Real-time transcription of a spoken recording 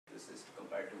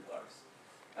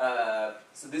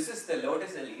So this is the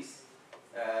Lotus Elise.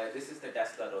 This is the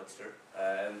Tesla Roadster.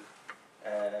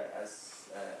 As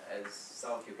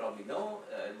some of you probably know,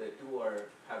 the two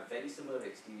have very similar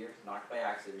exteriors, not by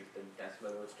accident. The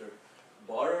Tesla Roadster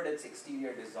borrowed its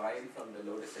exterior design from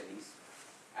the Lotus Elise.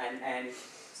 And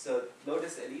so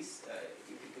Lotus Elise,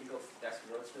 you can think of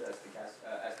Tesla Roadster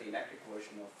as the electric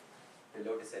version of the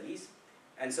Lotus Elise.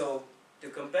 And so to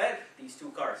compare these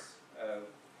two cars,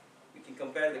 we can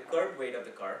compare the curb weight of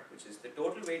the car, which is the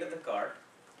total weight of the car,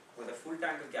 with a full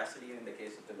tank of gasoline in the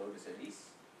case of the Lotus Elise,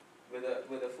 with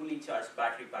a fully charged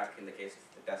battery pack in the case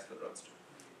of the Tesla Roadster.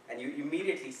 And you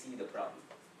immediately see the problem.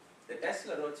 The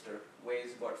Tesla Roadster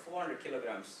weighs about 400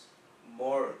 kilograms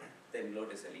more than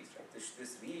Lotus Elise. Right?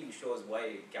 This really shows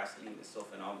why gasoline is so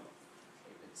phenomenal.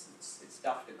 It's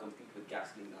tough to compete with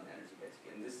gasoline on energy density.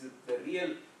 And this is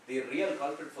the real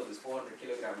culprit for this 400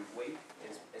 kilogram weight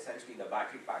is essentially the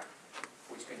battery pack,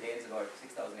 which contains about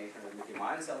 6,800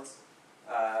 lithium-ion cells.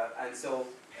 And so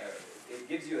it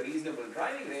gives you a reasonable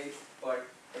driving range, but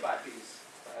the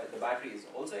battery is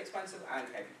also expensive and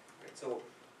heavy. Right? So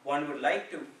one would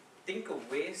like to think of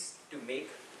ways to make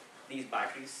these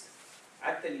batteries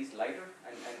at the least lighter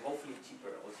and hopefully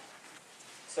cheaper also.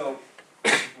 So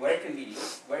where can we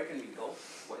go?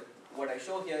 What I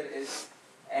show here is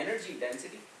energy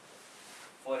density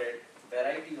for a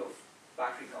variety of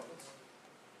battery couples.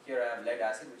 Here I have lead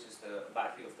acid, which is the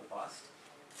battery of the past.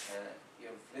 You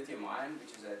have lithium ion,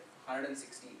 which is at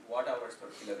 160 watt-hours per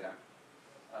kilogram.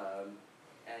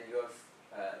 And you have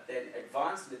then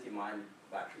advanced lithium ion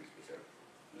batteries, which are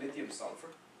lithium sulfur.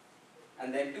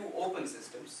 And then two open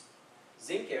systems,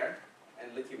 zinc air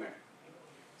and lithium air.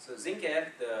 So zinc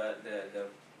air, the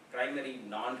primary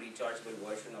non-rechargeable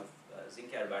version of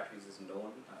zinc air batteries is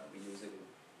known. We use it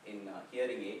in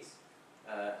hearing aids.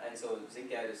 And so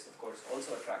zinc air is, of course,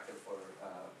 also attractive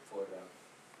for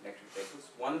electric vehicles.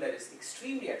 One that is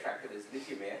extremely attractive is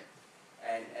lithium-air.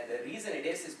 And the reason it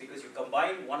is because you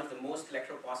combine one of the most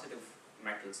electropositive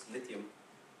metals, lithium,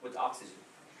 with oxygen.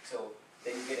 So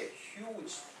then you get a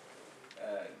huge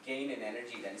gain in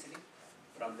energy density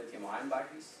from lithium-ion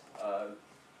batteries.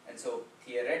 And so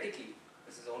theoretically,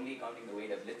 this is only counting the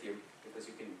weight of lithium because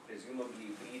you can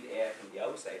presumably breathe air from the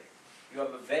outside. You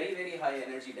have a very, very high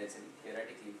energy density,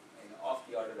 theoretically, of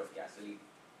the order of gasoline.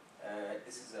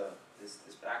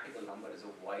 This practical number is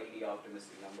a wildly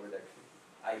optimistic number that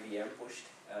IBM pushed,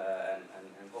 and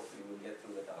hopefully we'll get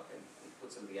through the talk and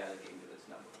put some reality into this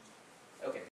number. Okay.